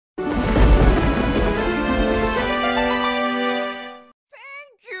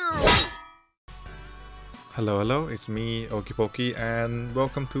Hello, it's me, Oakypokey, and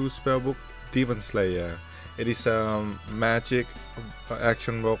welcome to Spellbook Demonslayers. It is a magic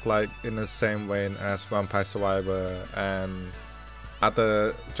action roguelike in the same vein as Vampire Survivor and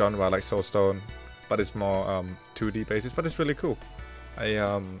other genre like Soulstone, but it's more 2D basis, but it's really cool.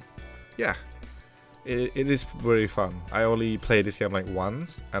 Yeah, it is very fun. I only played this game like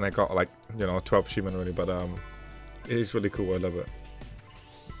once, and I got like 12 achievements really, but it is really cool. I love it.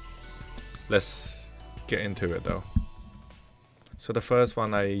 Let's get into it though. So the first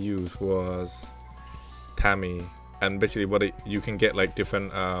one I used was Tammy, and basically you can get like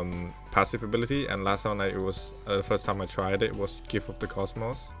different passive ability, and last time it was the first time I tried it was Gift of the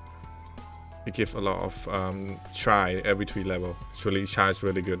Cosmos. It gives a lot of try every 3 level. It's really shines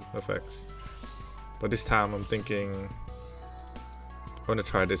really good effects. But this time I'm thinking I want to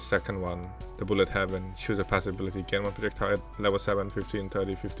try this second one, the Bullet Heaven. Choose a passive ability, gain 1 projectile at level 7, 15,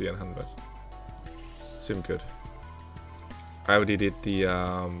 30, 50 and 100. Seemed good. I already did the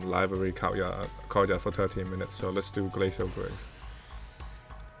library courtyard for 13 minutes, so let's do Glacial Grave.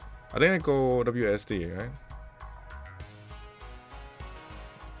 I think I go WSD, right?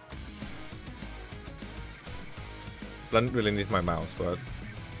 Don't really need my mouse, but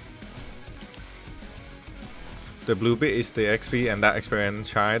the blue bit is the XP, and that experience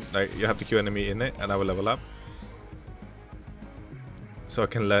shine. Like you have to kill enemy in it, and I will level up. So I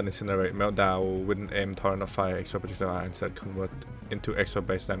can learn Incinerate, Meltdown, with an aim, Torrent of Fire, extra projectile, and set convert into extra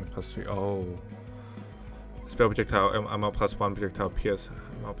base damage +3. Oh. Spell projectile, ammo +1, projectile pierce,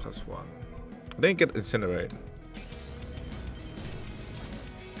 ammo +1. I didn't get Incinerate.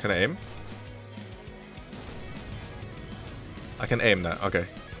 Can I aim? I can aim that, okay.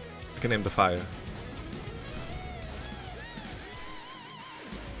 I can aim the fire.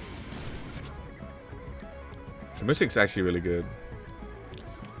 The music's actually really good.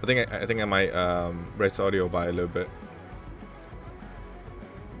 I think I might raise the audio by a little bit.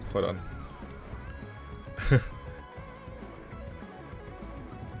 Hold on.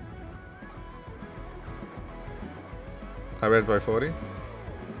 I raised by 40.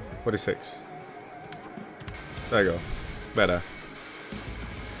 46. There you go. Better.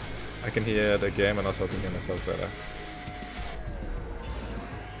 I can hear the game and also can hear myself better.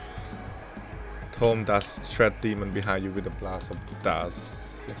 Tome dust, shred demon behind you with a blast of dust.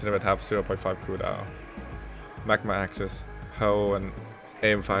 Incinerate have 0.5 cooldown. Magma access. Hurl and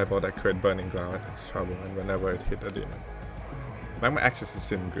aim fireball that create burning ground against trouble, and whenever it hit a demon. Magma access is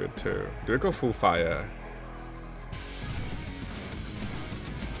sim good too. Do I go full fire?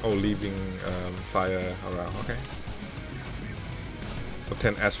 Oh, leaving fire around. Okay.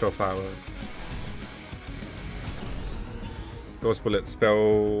 Obtain astral flowers. Ghost bullet,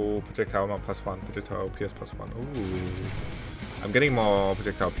 spell projectile amount +1, projectile PS +1. Ooh. I'm getting more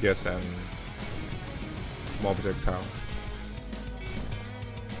projectile PS and more projectile.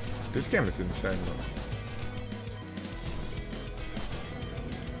 This game is insane though.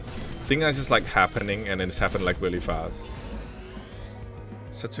 I think that's just like happening, and it's happened like really fast.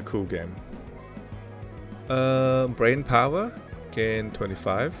 Such a cool game. Brain power, gain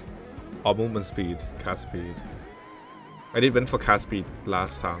 25. Or movement speed, cast speed. I did went for cast speed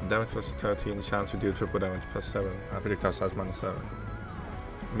last time. Damage +13, chance to deal triple damage +7. Projectile size -7.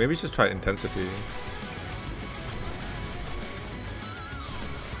 Maybe just try intensity.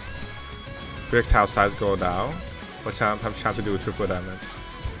 Projectile size go down, but have chance to do triple damage.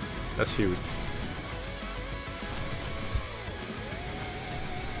 That's huge.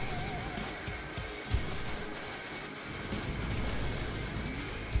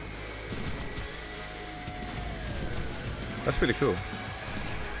 That's pretty cool.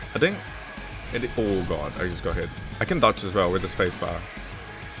 I think oh god, I just got hit. I can dodge as well with the spacebar.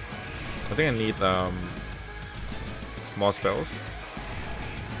 I think I need more spells.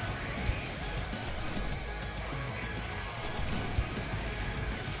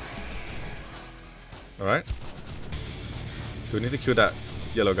 Alright. Do we need to kill that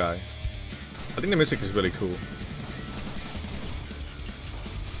yellow guy? I think the music is really cool.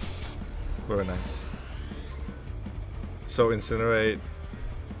 Very nice. So Incinerate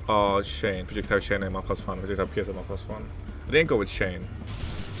or Shane. Projectile Shane ammo +1. Projectile PS ammo +1. I didn't go with Shane.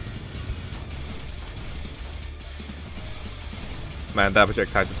 Man, that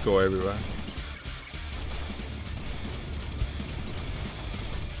projectile just go everywhere.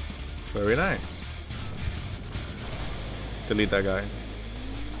 Very nice. Delete that guy.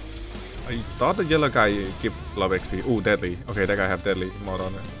 I thought the yellow guy give a lot of XP. Ooh, deadly. Okay, that guy have deadly mod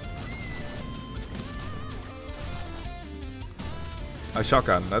on it. A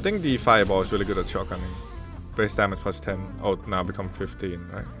shotgun. I think the fireball is really good at shotgunning. Base damage +10. Oh, now become 15,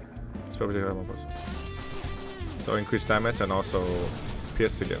 right? Spell projectile ammo +1. So increase damage and also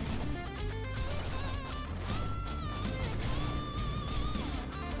pierce again.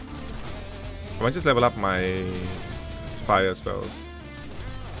 I might just level up my fire spells.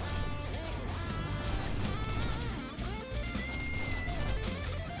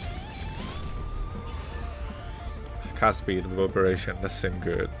 Cast speed, reverberation, that seems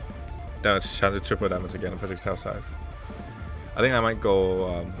good. Damage, chance to triple damage again, and projectile size. I think I might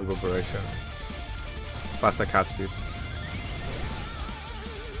go reverberation. Faster cast speed.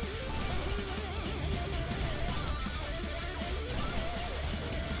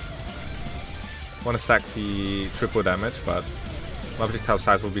 Want to stack the triple damage, but my projectile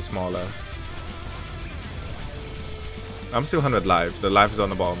size will be smaller. I'm still 100 lives. The life is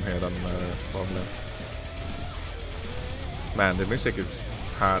on the bottom here, on the bottom left. Man, the music is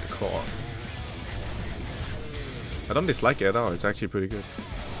hardcore. I don't dislike it at all. It's actually pretty good.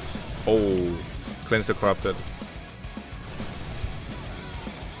 Oh, cleanse the corrupted.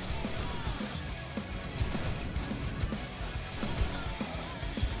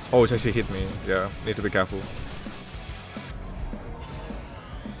 Oh, it actually hit me. Yeah, need to be careful.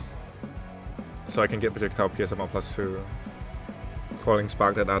 So I can get projectile PS amount +2. Crawling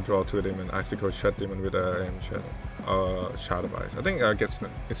spark that I draw to a demon. Icicle shut demon with a aim shard of ice. I think gets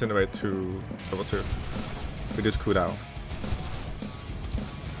incinerate to level 2. Reduce cooldown.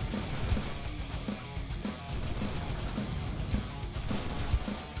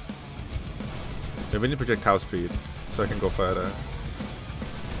 Yeah, we need projectile speed so I can go further.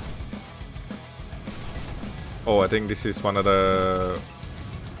 Oh, I think this is one of the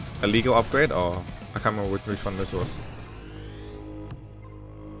illegal upgrade, or I can't remember which one this was.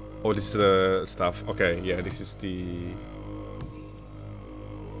 Oh, this is the stuff. Okay, yeah, this is the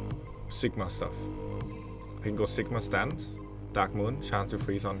Sigma stuff. I can go Sigma stance, Dark Moon, chance to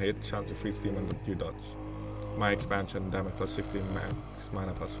freeze on hit, chance to freeze demon that you dodge. My expansion, damage +16, max,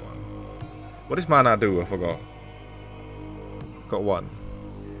 mana +1. What does mana do? I forgot. Got 1.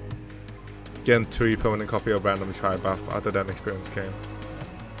 Gain 3 permanent copy of random try buff other than experience gain.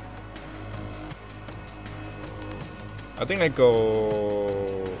 I think I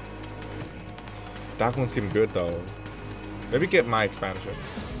go... Dark Moon seems good though. Maybe get my expansion.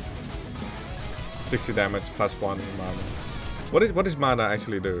 60 damage +1 mana. What does mana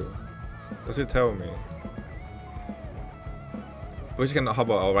actually do? Does it tell me? Or you can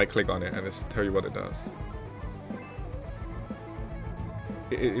hover or right click on it and it's tell you what it does.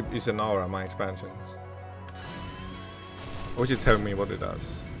 It's an aura, my expansions. Or you tell me what it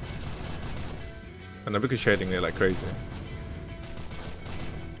does. And I'm ricocheting it like crazy.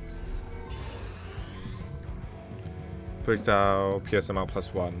 Projectile PS amount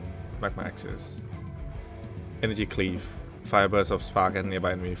 +1. Magma axis. Energy cleave. Fire burst of spark at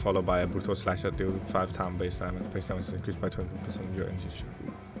nearby enemy, followed by a brutal slash that deal 5 times base damage. Base damage is increased by 20% of your energy share.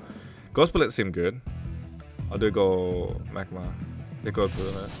 Ghost bullet seem good. I'll do go magma. They go through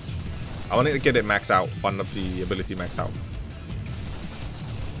it. I want to get it max out. One of the ability max out.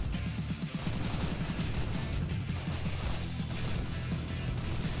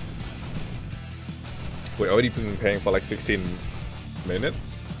 We've already been paying for like 16 minutes?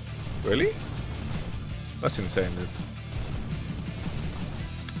 Really? That's insane, dude.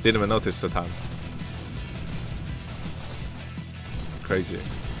 Didn't even notice the time. Crazy.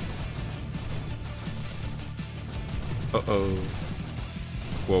 Uh-oh.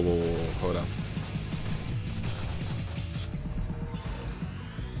 Whoa, whoa, whoa, hold on.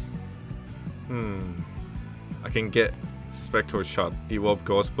 I can get Spectral Shot, Evolve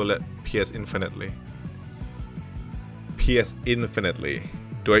Ghost Bullet, PS infinitely. PS infinitely.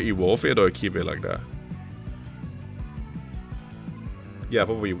 Do I evolve it or I keep it like that? Yeah,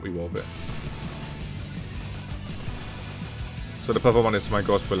 probably evolve it. So the purple one is my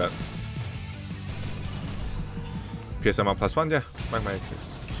Ghost Bullet. PS amount +1, yeah, Magma axis.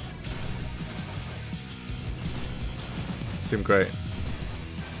 Seem great.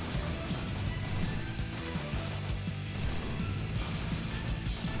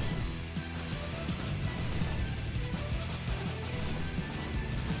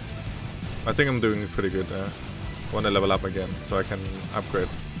 I think I'm doing pretty good there. Want to level up again so I can upgrade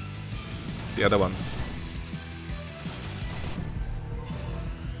the other one.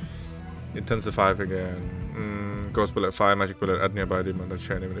 Intensify again. Ghost Bullet, Fire, Magic Bullet, add nearby demon, that's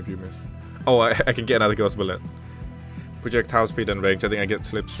chain even if you miss. Oh, I can get another Ghost Bullet. Projectile speed and range, I think I get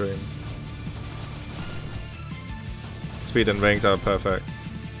Slipstream. Speed and range are perfect.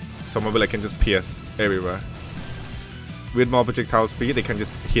 So my bullet can just pierce everywhere. With more projectile speed, they can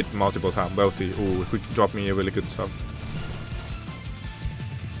just hit multiple times. Wealthy, ooh, it could drop me a really good stuff.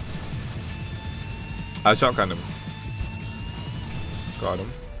 I'll shotgun them. Got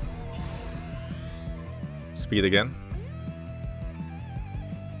him. Speed again.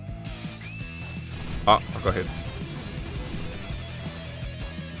 Oh, I got hit.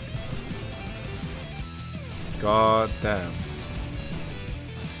 God damn.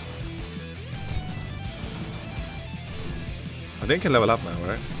 I think I can level up now,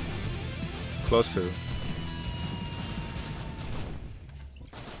 right? Close to.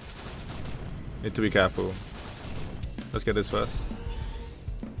 Need to be careful. Let's get this first.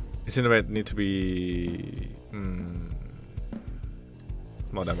 Incinerate need to be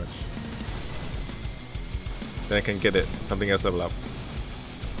more damage. Then I can get it. Something else level up.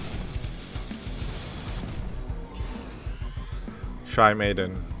 Shy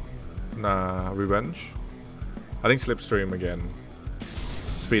Maiden. Nah, Revenge. I think Slipstream again.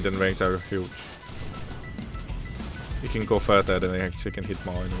 Speed and range are huge. You can go further, then you actually can hit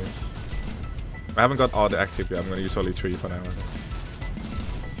more enemies. I haven't got all the active yet. I'm gonna use only 3 for now.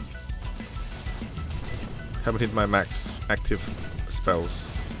 Haven't hit my max active spells.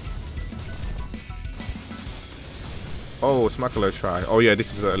 Oh, Smuggler Try. Oh yeah,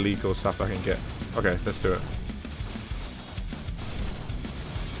 this is the illegal stuff I can get. Okay, let's do it.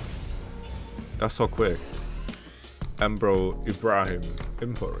 That's so quick. Ambro Ibrahim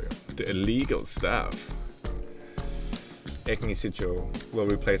Emporium. The illegal stuff. Agni Sigil will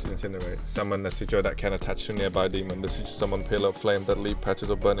replace Incinerate. Summon a sigil that can attach to nearby demon. The sigil summon Pillar of Flame that leave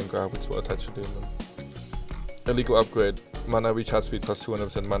patches of burning ground which will attach to demon. Illegal upgrade. Mana recharge speed plus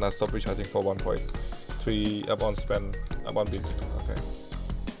 200%. Mana stop recharging for 1.3 upon spend. Upon being spent. Okay.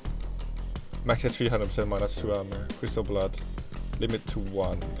 Max HP 300%. Minus 2 armor. Crystal Blood. Limit to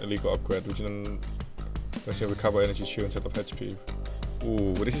 1. Illegal upgrade. Which can recover energy shield instead of HP.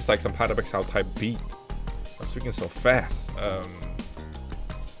 Ooh, this is like some part of Exile type beat. I'm speaking so fast. I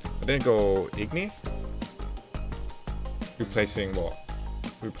didn't go Igni. Replacing what?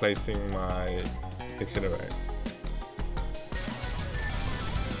 Replacing my Incinerate.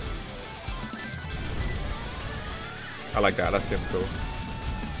 I like that. That's simple.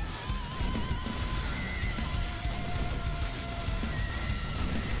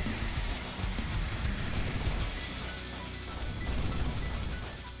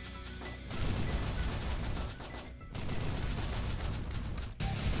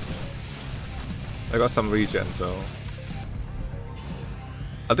 I got some regen, so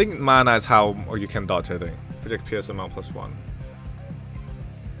I think mana is how you can dodge. I think project pierce amount +1.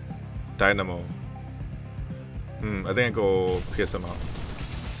 Dynamo. I think I go pierce amount.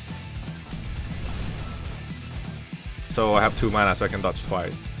 So I have 2 mana, so I can dodge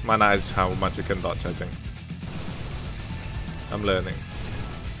twice. Mana is how much you can dodge. I think. I'm learning.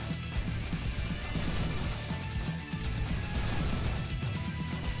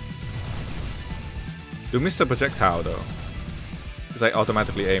 You missed the projectile though. It's like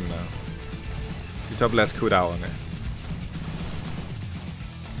automatically aim now. You have less cooldown on it.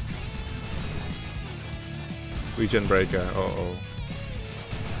 Regen breaker, oh.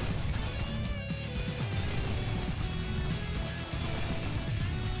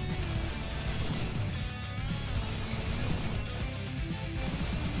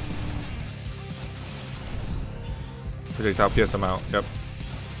 Projectile pierce them out, yep.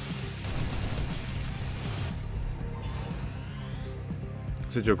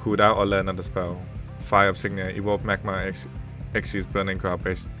 Sigil cooldown or learn another spell. Fire of Signia, evoke magma Xyz burning crowd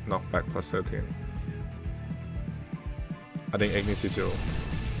base knockback +13. I think Agni Sigil.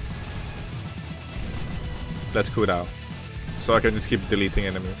 Let's cooldown. So I can just keep deleting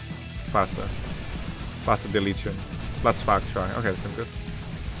enemies. Faster. Faster deletion. Blood Spark Try. Okay, that sounds good.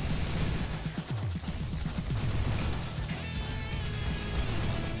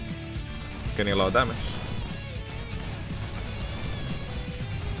 Getting a lot of damage.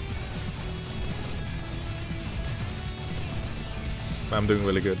 I'm doing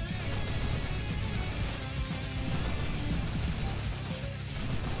really good.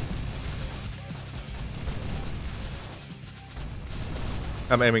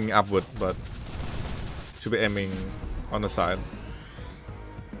 I'm aiming upward, but should be aiming on the side.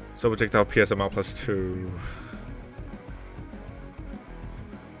 So projectile pierce amount +2.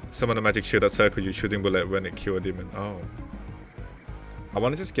 Summon a magic shield that circle you shooting bullet when it kills a demon. Oh. I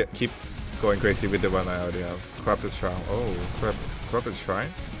want to just keep going crazy with the one I already have. Corrupted Shrine. Oh, Corrupted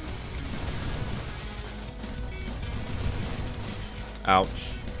Shrine?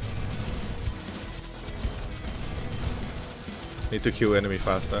 Ouch. Need to kill enemy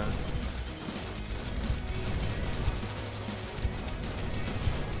faster.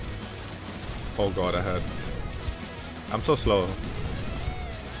 Oh god, I heard. I'm so slow.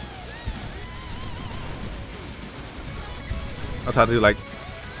 I'll try to like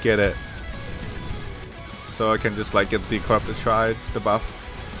get it. So I can just like get the corrupted shard, the buff.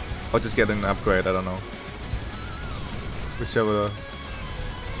 Or just get an upgrade, I don't know. Whichever.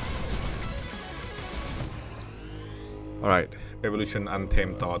 Alright, Evolution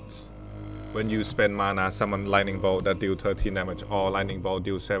Untamed Thoughts. When you spend mana, summon Lightning Bolt that deal 13 damage, or Lightning Bolt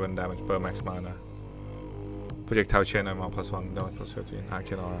deal 7 damage per max mana. Projectile chain amount +1, damage +13,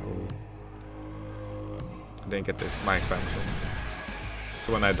 Arcane Aura. Ooh. I didn't get this, my expansion.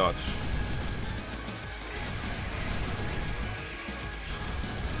 So when I dodge.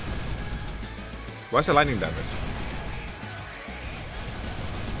 What's the lightning damage?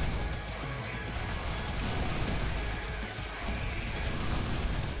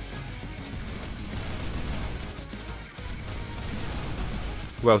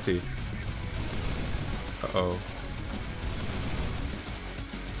 Wealthy. Uh-oh.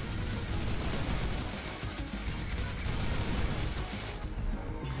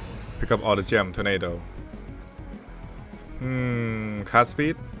 Pick up all the gem, tornado. Cast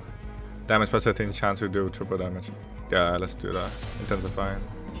speed? Damage +13, chance to do triple damage. Yeah, let's do that. Intensifying.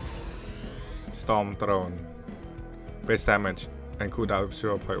 Storm Throne. Base damage and cooldown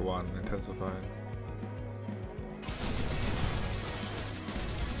 0.1. Intensifying.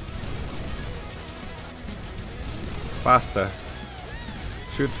 Faster.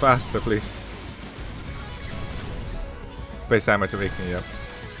 Shoot faster, please. Base damage to wake me up.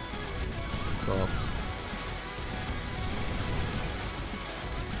 Cool.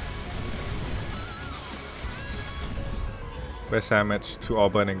 Base damage to all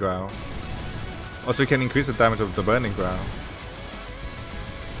burning ground. Also, you can increase the damage of the burning ground.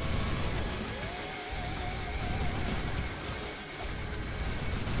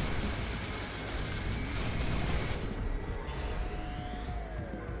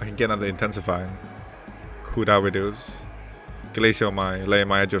 I can get another intensifying. Cooldown reduce. Glacial Mine, lay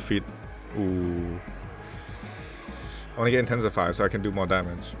mine at your feet. Ooh. I want to get intensified so I can do more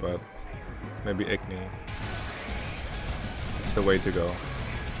damage, but maybe Igni. It's the way to go.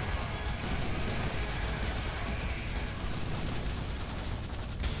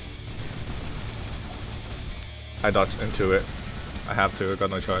 I dodged into it. I have to, I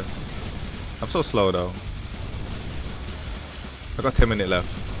got no choice. I'm so slow though. I got 10 minutes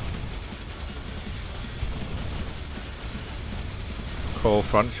left. Cold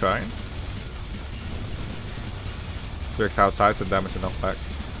Front Shrine. Projectile size and damage and knockback.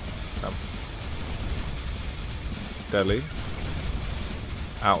 Deadly.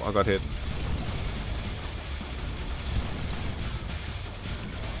 Ow, I got hit.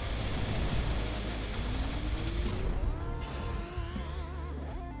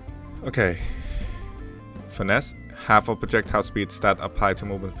 Okay. Finesse. Half of projectile speed stat applied to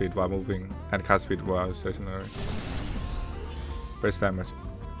movement speed while moving and cast speed while stationary. Base damage.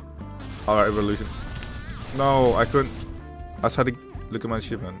 Alright, evolution. No, I couldn't. I was trying to look at my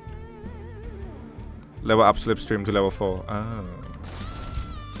achievement. Level up slipstream to level 4. Oh.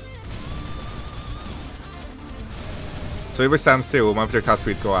 So if I stand still, my projectile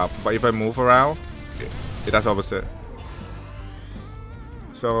speed go up. But if I move around, it does opposite.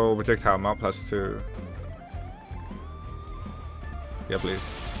 So projectile amount +2. Yeah,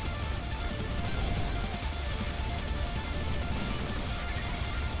 please.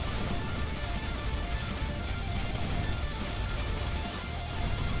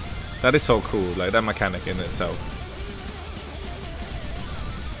 That is so cool, like that mechanic in itself.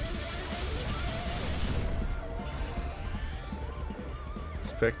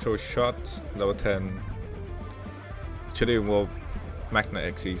 Spectral Shot, level 10. Actually involve Magna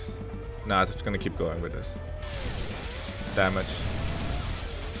Xyz. Nah, I'm just gonna keep going with this. Damage.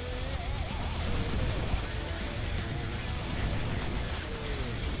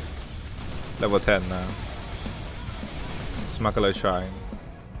 Level 10 now. Smuggler Shrine.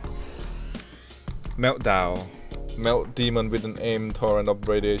 Meltdown. Melt demon with an aim torrent of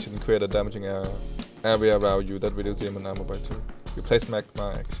radiation. Create a damaging area around you that reduces demon armor by 2. Replace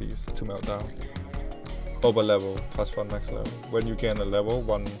Magma Xyz to Meltdown. Over level, +1 max level. When you gain a level,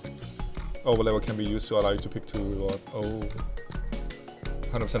 1 over level can be used to allow you to pick 2 reward. Oh.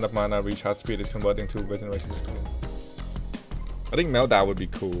 100% of mana recharge speed is converting to regeneration screen. I think Meltdown would be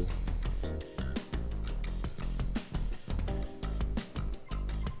cool.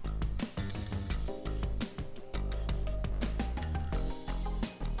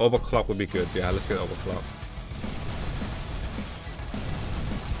 Overclock would be good. Yeah, let's get overclock.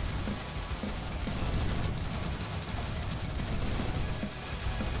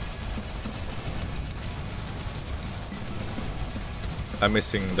 I'm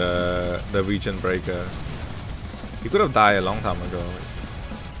missing the region breaker. He could have died a long time ago.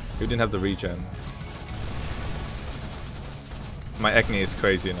 He didn't have the regen. My acne is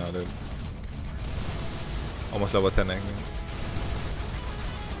crazy now, dude. Almost level 10 acne.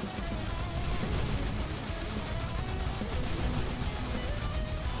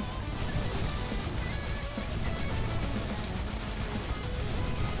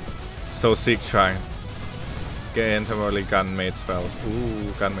 So seek shrine. Gain temporarily gun made spells.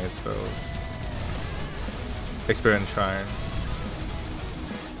 Ooh, gun made spells. Experience shrine.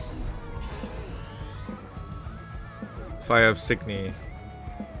 Fire of Signy.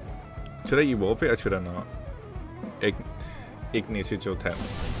 Should I evolve it or should I not? Igni Sigil 10.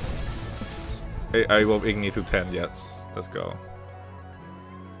 I evolve Igni to 10, yes. Let's go.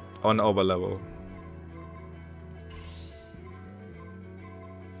 On over level.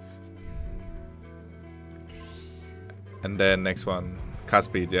 And then next one, cast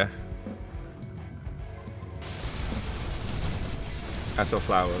speed, yeah. Astral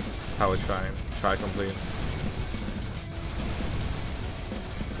Flowers, Power Shrine, try complete.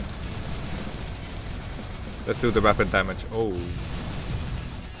 Let's do the rapid damage. Oh.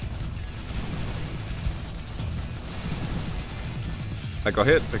 I got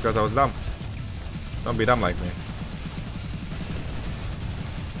hit because I was dumb. Don't be dumb like me.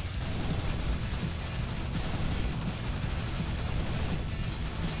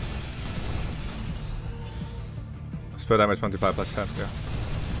 Spell damage 25 plus 10, yeah.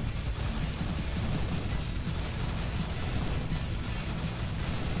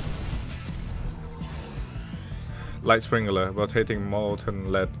 Light Sprinkler, rotating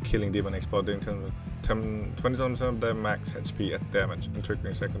molten lead, killing demon, exploding 20% of their max HP as damage and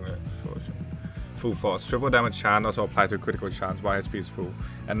triggering secondary explosion. Full force. Triple damage chance also apply to critical chance while HP is full,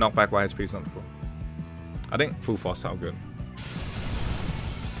 and knockback while HP is not full. I think full force sounds good.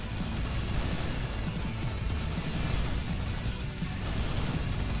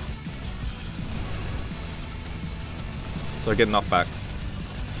 So I get knockback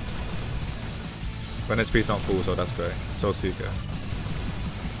when HP is not full, so that's great. So Seeker.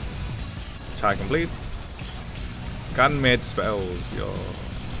 Try complete. Gun made spells, yo.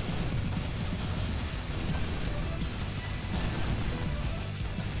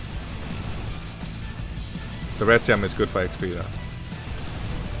 The red gem is good for XP though.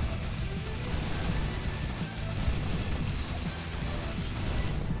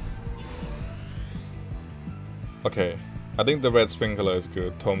 Okay. I think the red sprinkler is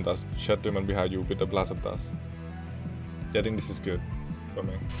good. Tome dust. Shed demon behind you with the blast of dust. Yeah, I think this is good for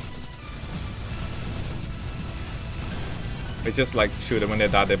me. It's just like shoot them when they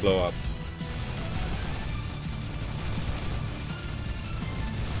die, they blow up.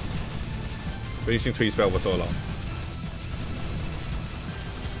 We're using 3 spells for so long.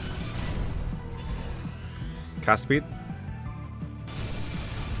 Cast speed.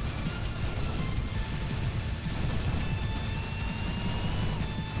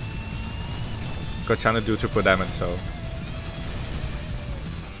 Got chance to do triple damage, so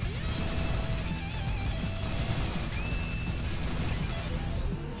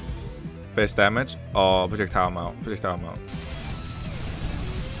base damage or projectile amount. Projectile amount.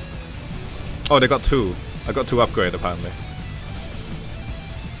 Oh, they got 2. I got 2 upgrade apparently.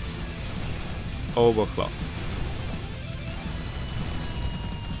 Overclock.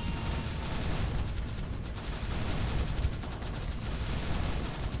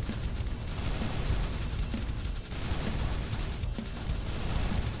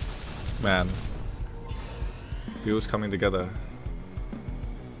 Man, builds coming together.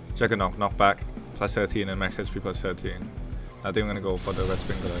 Juggernaut, knockback, plus 13 and max HP plus 13. I think I'm gonna go for the red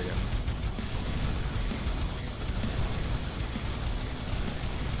sprinkler again.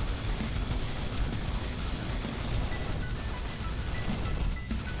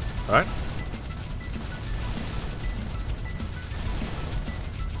 Alright.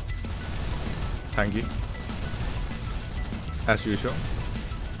 Tangy. As usual.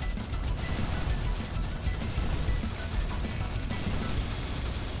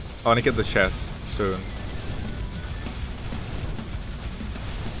 I want to get the chest soon.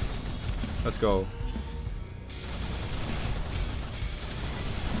 Let's go.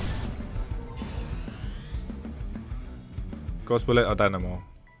 Ghost bullet or dynamo?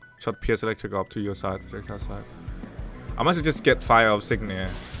 Shot pierce electric up to your side, projectile side. I must just get fire of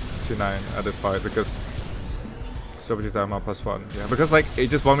Signia C9 at this point because so dynamo +1. Yeah, because like it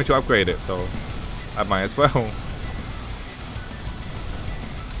just want me to upgrade it, so I might as well.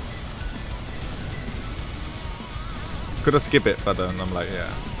 Could have skipped it, but then I'm like, yeah,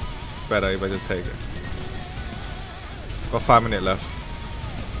 better if I just take it. Got 5 minutes left.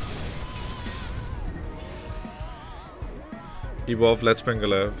 Evolve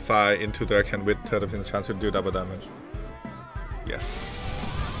Letsplay fire into direction with 30% chance to do double damage. Yes.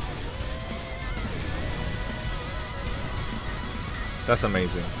 That's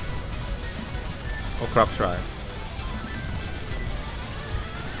amazing. Oh crap, try.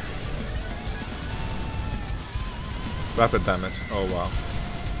 Rapid damage. Oh wow.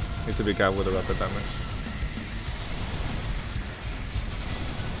 Need to be careful with the rapid damage.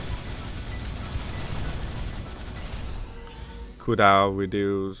 Cooldown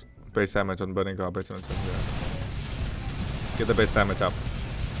reduce base damage on burning guard based on get the base damage up.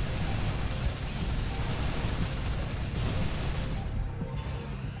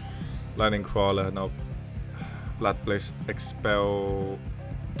 Lightning crawler, nope. Blood blaze, expel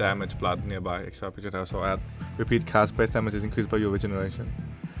damage blood nearby. Extra picture also add. Repeat cast base damage is increased by your regeneration.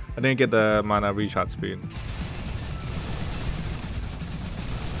 I didn't get the mana recharge speed.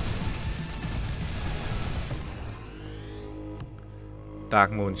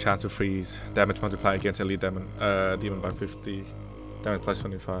 Dark Moon, chance to freeze. Damage multiply against elite demon by 50. Damage plus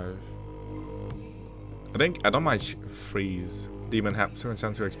 25. I don't mind freeze. Demon have 7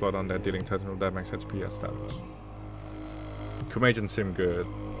 chance to explode on that, dealing total damage HP as damage. Cremation seem good.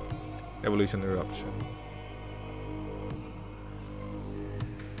 Evolution eruption.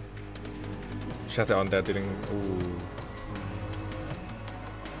 Shatter on that, dealing. Ooh.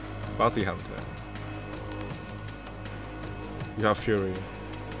 Bounty Hunter. You have Fury.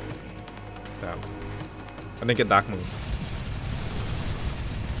 Damn. I didn't get Dark Moon.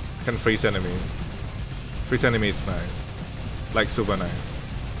 Can freeze enemies. Freeze enemies is nice. Like super nice.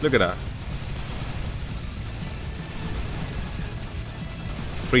 Look at that.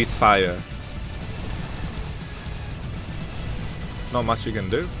 Freeze fire. Not much you can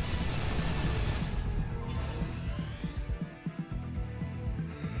do.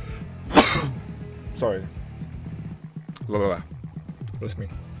 Sorry. Blah blah blah. That's me.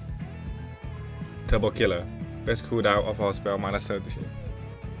 Turbo Killer. Best cooldown of our spell minus 30.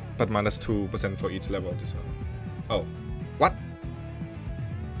 But minus 2% for each level of disorder. Oh. What?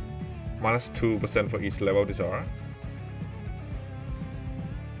 Minus 2% for each level of disorder?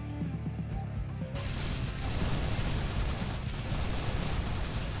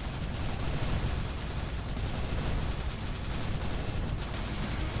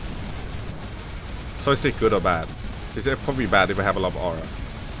 So is it good or bad? Is it probably bad if I have a lot of aura?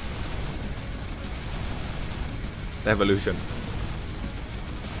 The evolution.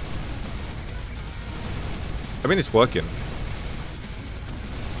 I mean, it's working.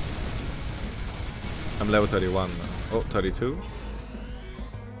 I'm level 31 now. Oh, 32.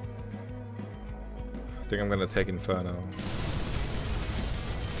 I think I'm gonna take Inferno.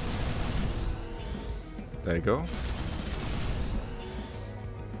 There you go.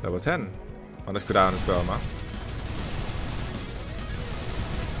 Level 10. Oh, let's go down as well, man.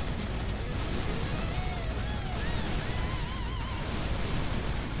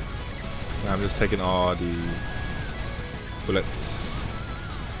 Now I'm just taking all the bullets.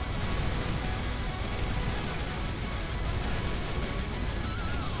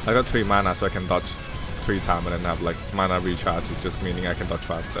 I got 3 mana, so I can dodge 3 times and then have like mana recharge, just meaning I can dodge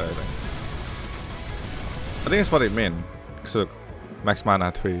faster. I think that's what it meant. So max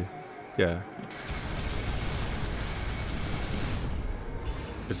mana 3. Yeah.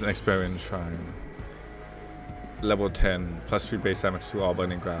 It's an experience shrine. Level 10, plus 3 base damage to all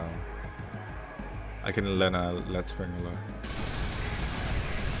burning ground. I can learn a Letsplay.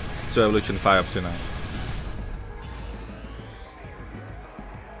 So evolution 5 up to 9.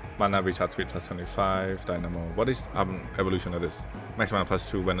 Mana recharge speed plus 25. Dynamo. What is evolution of this? Max mana plus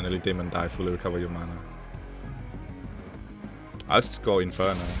 2 when an elite demon die, fully recover your mana. I'll just go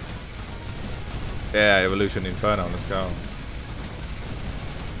Inferno. Yeah, evolution Inferno, let's go.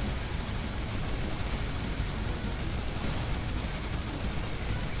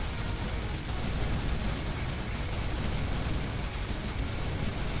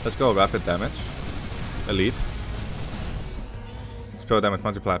 Let's go rapid damage. Elite. Spell damage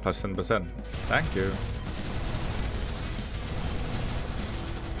multiply plus 10%. Thank you.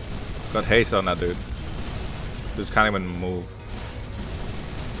 Got haste on that dude. Dude can't even move.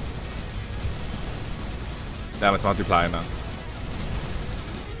 Damage multiply now.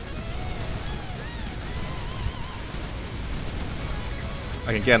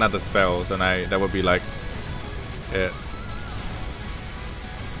 I can get another spell, then that would be like it.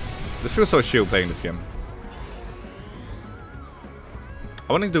 This feels so chill playing this game.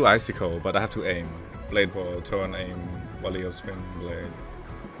 I want to do Icicle, but I have to aim. Blade ball, turn, aim, volley of spin, blade.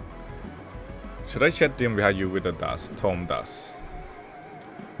 Should I shed them behind you with the dust? Tome dust.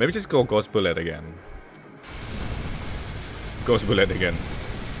 Maybe just go Ghost Bullet again. Ghost bullet again.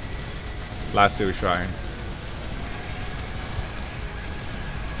 Last two shrine.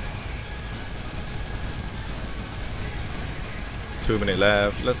 2 minutes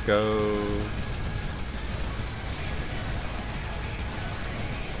left. Let's go.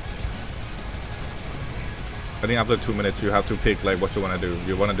 I think after 2 minutes you have to pick like what you want to do.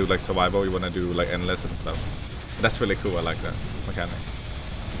 You want to do like survival, you want to do like endless and stuff. That's really cool. I like that mechanic.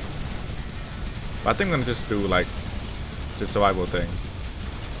 But I think I'm gonna just do like the survival thing.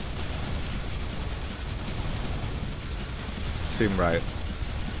 Seem right.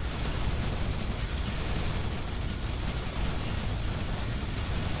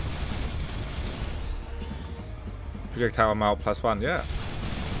 Projectile amount +1, yeah.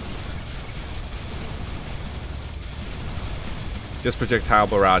 Just projectile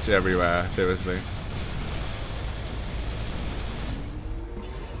barrage everywhere, seriously.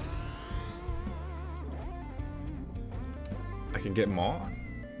 I can get more.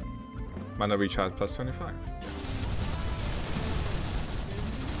 Mana recharge +25.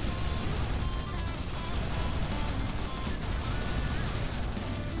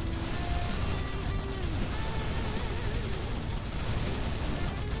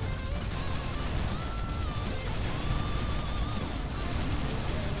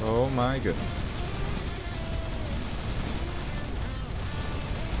 Oh my goodness.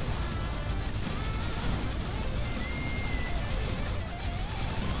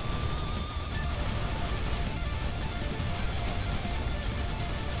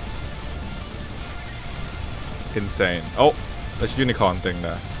 Insane. Oh, that's unicorn thing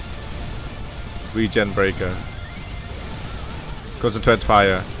there. Regen breaker. Concentrate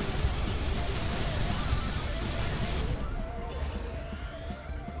fire.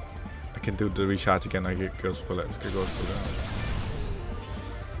 I can do the recharge again. I get ghost bullets. Get ghost bullet.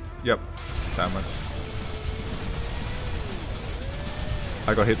 Yep. Damage.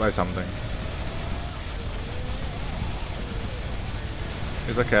 I got hit by something.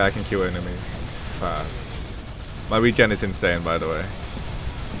 It's okay. I can kill enemies fast. My regen is insane, by the way.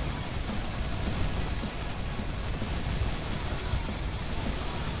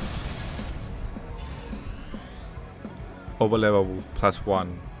 Overlevel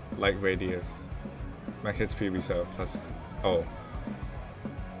 +1, like radius. Max HP reserve plus. Oh.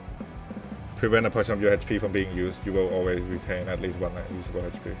 Prevent a portion of your HP from being used. You will always retain at least 1 usable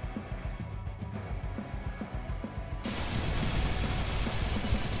HP.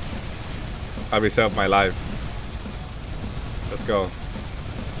 I reserve my life. Let's go.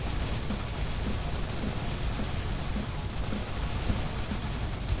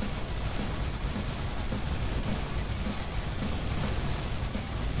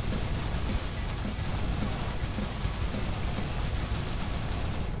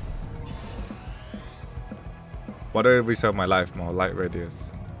 Why do I reserve my life more? Light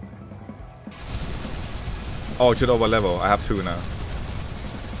radius. Oh, it should over level. I have 2 now.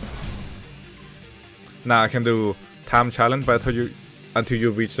 Now I can do time challenge, but until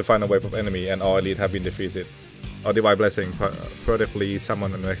you reach the final wave of enemy and all elite have been defeated. Or divine blessing, periodically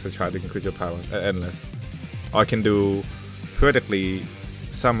summon an extra child to increase your power. Endless. Or I can do periodically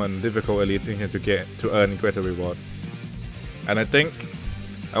summon difficult elite to earn greater reward. And I think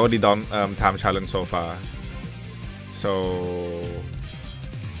I already done time challenge so far. So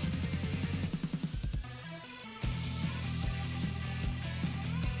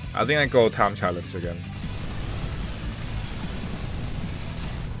I think I go time challenge again.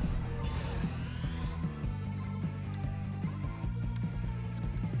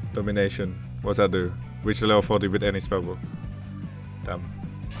 Domination. What's that do? Reach level 40 with any spellbook. Damn.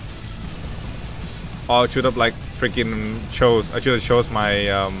 Oh, I should have like freaking chose. I should have chose my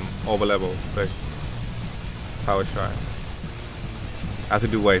over level like power shrine. I have to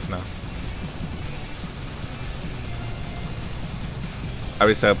do wave now. I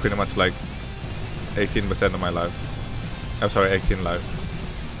reserve pretty much like 18% of my life. I'm sorry, 18 life.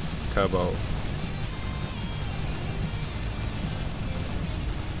 Turbo.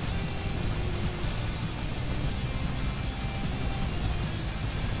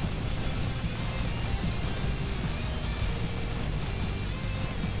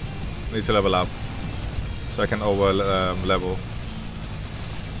 Need to level up so I can over level.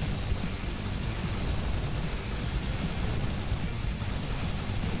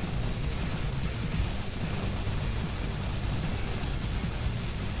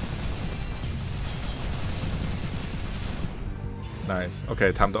 Nice.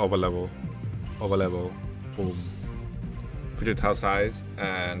 Okay, time to over level. Over level. Boom. Projectile size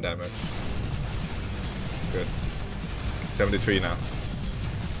and damage. Good. 73 now.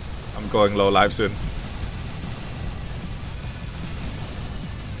 I'm going low life soon.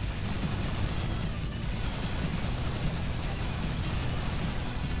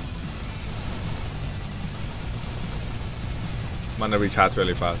 Mana recharge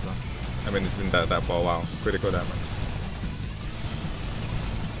really fast. No? I mean, it's been that for a while. Critical damage.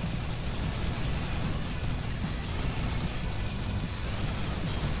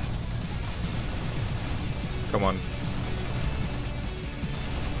 Come on.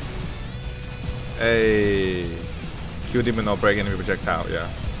 Hey. Q demon or break enemy projectile, yeah.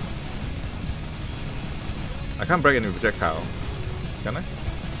 I can't break enemy projectile. Can I?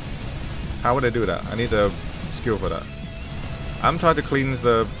 How would I do that? I need a skill for that. I'm trying to cleanse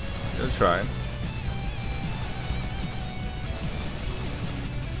the... Let's try.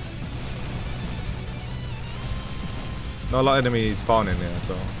 No, a lot of enemies spawn in here,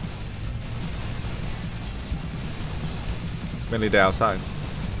 so... Mainly they're outside.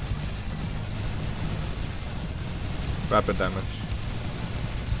 Rapid damage.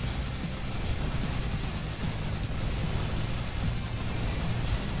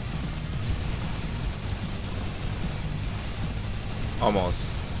 Almost.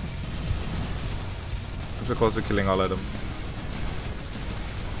 I'm so close to killing all of them.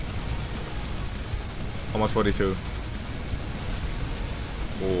 Almost 42.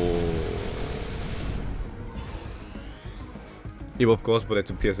 Oh. Evolve Ghost Bullet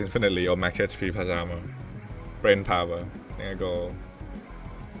to pierce infinitely or max HP plus armor. Brain power. There you go.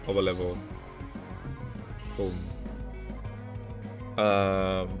 Over level. Boom.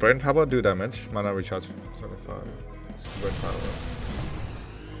 Brain power do damage. Mana recharge 25. Brain power.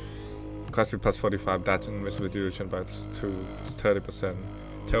 Cost plus 45. Dash and invisibility duration by 30%.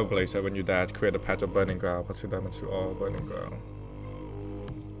 Tailblazer, when you dash, create a patch of burning ground. Plus 2 damage to all burning ground.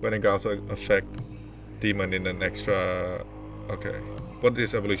 Burning ground also affect demon in an extra. Okay. What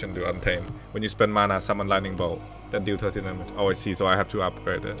does evolution do? Untamed. When you spend mana, summon lightning bolt. That deal 13 damage. Oh, I see. So I have to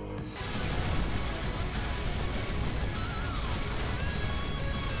upgrade it.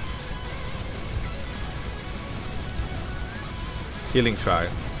 Healing try.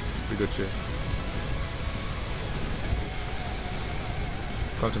 Be good shit.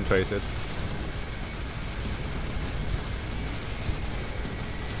 Concentrated.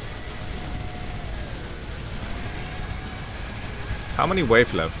 How many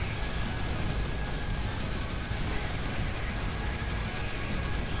waves left?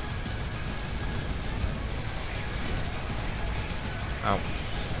 Ouch.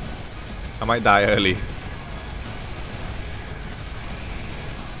 I might die early.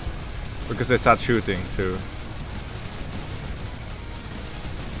 Because they start shooting too.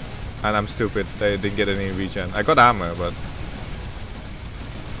 And I'm stupid, they didn't get any regen. I got armor, but...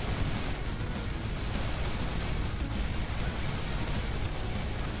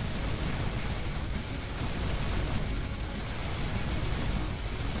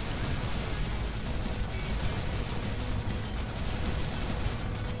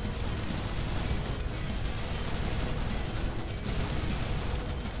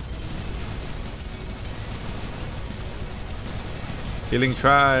 Healing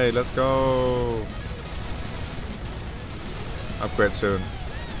try, let's go. Upgrade soon.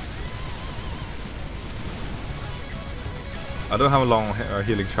 I don't know how long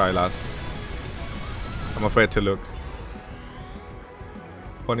healing try lasts. I'm afraid to look.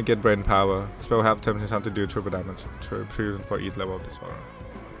 Only get brain power. Spell have 10% time to do triple damage to prevent for each level of this aura.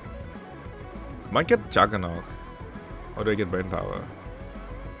 Might get Juggernaut. Or do I get brain power?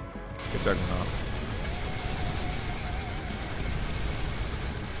 Get Juggernaut.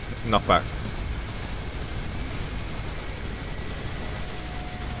 Knock back.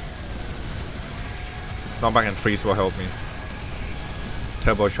 Knock back and freeze will help me.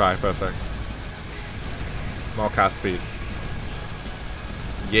 Turbo try, perfect. More cast speed.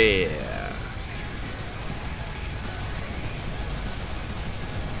 Yeah.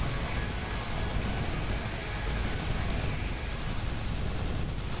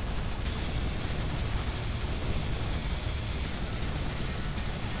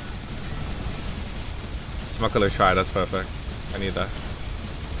 Smuggler try, that's perfect. I need that.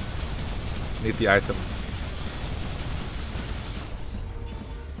 Need the item.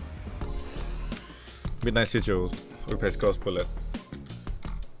 Midnight Sigil. Replace Ghost Bullet.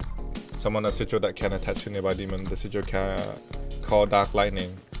 Summon a sigil that can attach to nearby demon. The sigil can call Dark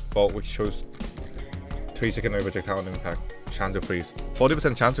Lightning Bolt, which shows 3-second projectile impact. Chance to freeze.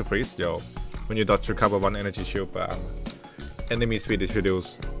 40% chance to freeze? Yo. When you dodge, recover 1 energy shield per armor. Enemy speed is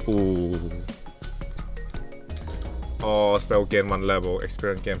reduced. Ooh. Or spell gain 1 level,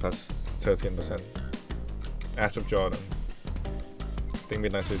 experience gain plus 13%. Ash of Jordan. I think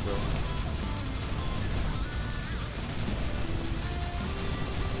Midnight Sigil.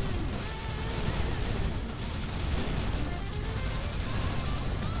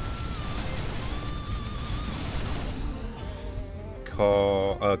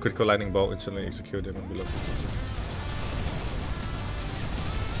 critical lightning bolt instantly executed when below.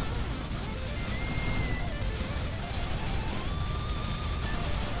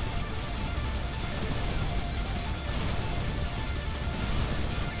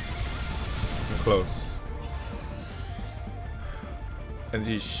 Close.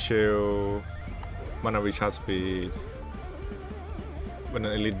 Energy shield, mana recharge speed. When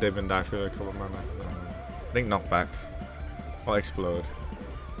an elite demon dies, feel recover mana. I think knockback or explode.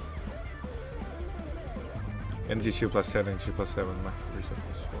 Energy shield plus 10, energy plus 7, max reset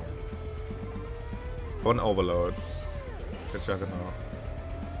plus 4. One overload. Good juggernaut.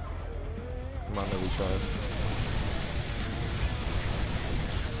 Mana recharge.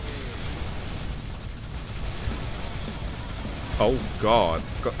 Oh god,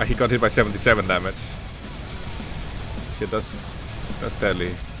 he got hit by 77 damage. Shit, that's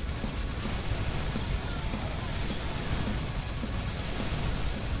deadly.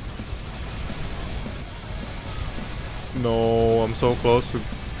 No, I'm so close to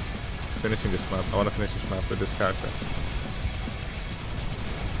finishing this map. I want to finish this map with this character.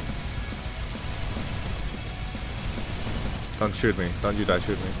 Don't shoot me. Don't you die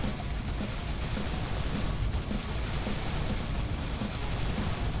shoot me.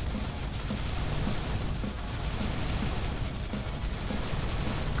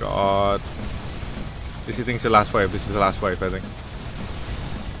 God. This he thinks the last wave. This is the last wave, I think.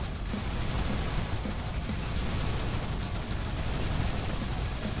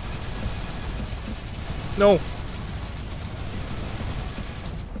 No!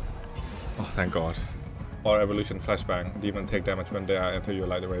 Oh, thank God. Or evolution flashbang. Demon take damage when they are enter your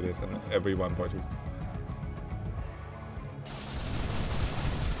light radius and every 1.2.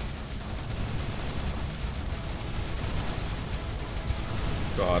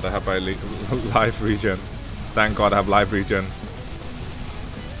 God, I have my life regen. Thank God I have life regen.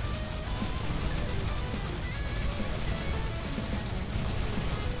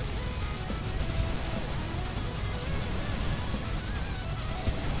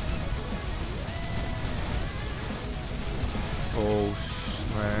 Oh,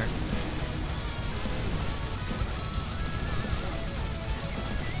 smack.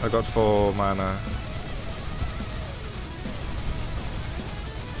 I got 4 mana.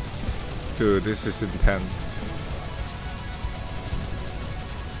 Dude, this is intense.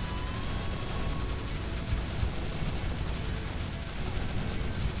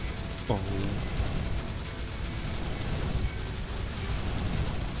 Oh.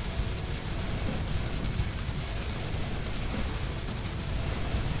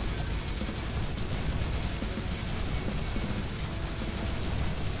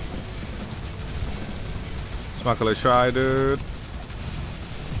 Smuggler try, dude.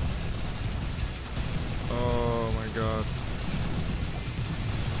 God.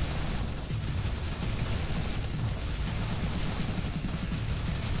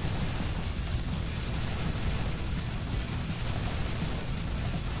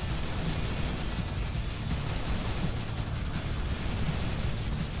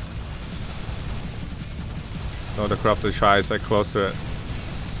 No, the corrupted try is like close to it.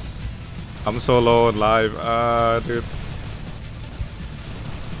 I'm so low on life. Dude.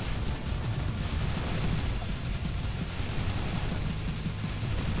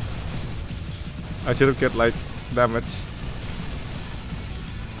 I should have get like damage.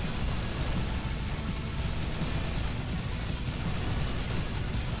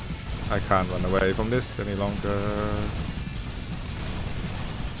 I can't run away from this any longer.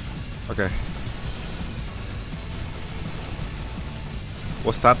 Okay.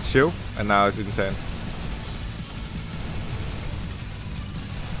 Was that shield? And now it's insane.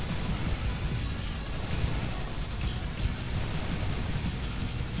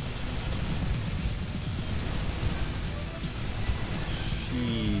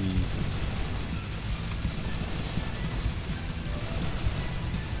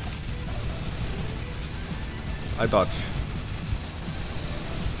 I dodge.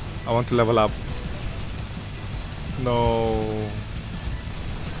 I want to level up. No.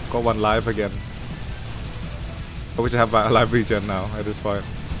 Got 1 life again. I wish I have a life regen now at this point.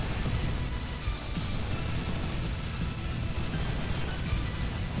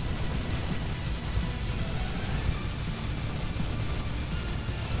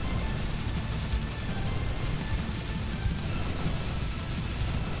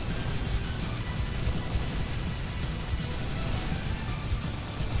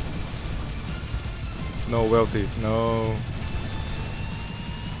 No wealthy, no.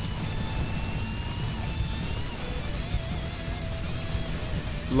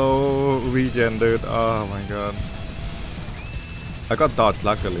 Low regen, dude. Oh my god. I got dodge,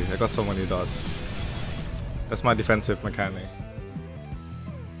 luckily. I got so many dodge. That's my defensive mechanic.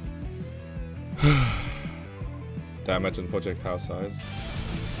 Damage and projectile size.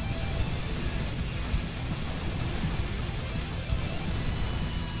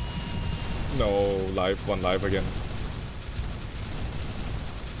 No life, 1 life again.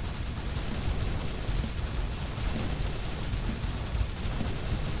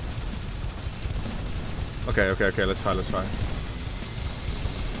 Okay, let's try.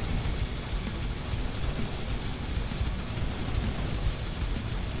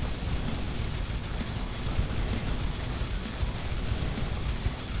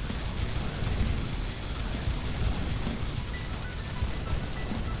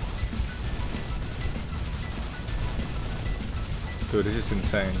 Dude, this is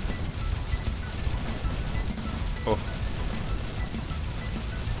insane. Oh.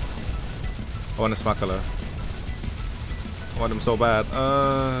 I want a smuggler. I want him so bad.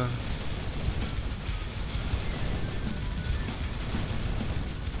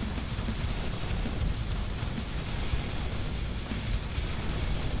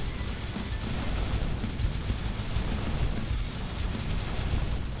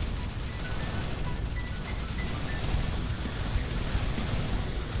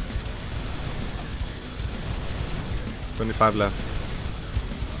 25 left.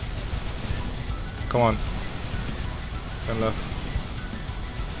 Come on. 10 left.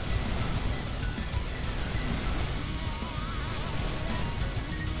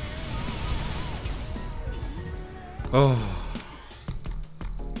 Oh.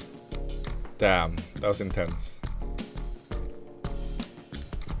 Damn, that was intense.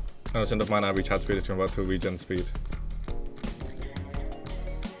 100% of mana recharge speed is converted to regen speed.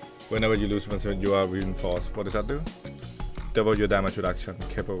 Whenever you lose when you are reinforced, what does that do? Double your damage reduction,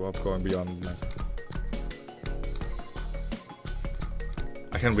 capable of going beyond that.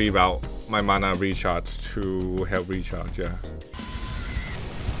 I can reroute my mana recharge to health recharge, yeah.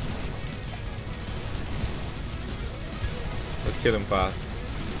 Let's kill him fast.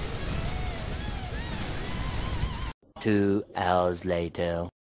 2 hours later.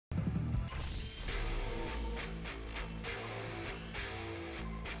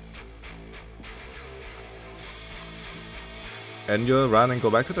 End your run and go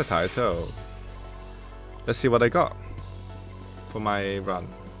back to the title. Let's see what I got for my run.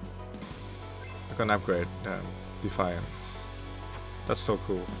 I can upgrade Defiance. That's so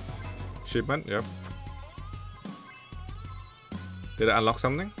cool. Achievement, yep. Did I unlock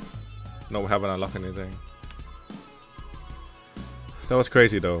something? No, we haven't unlocked anything. That was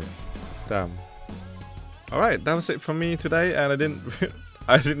crazy though. Damn. Alright, that was it from me today, and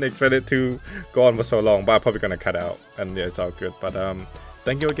I didn't expect it to go on for so long, but I'm probably gonna cut out, and yeah, it's all good. But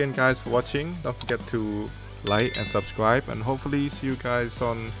thank you again guys for watching. Don't forget to like and subscribe, and hopefully see you guys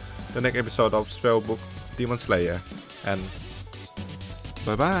on the next episode of Spellbook Demonslayers. And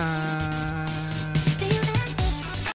bye bye.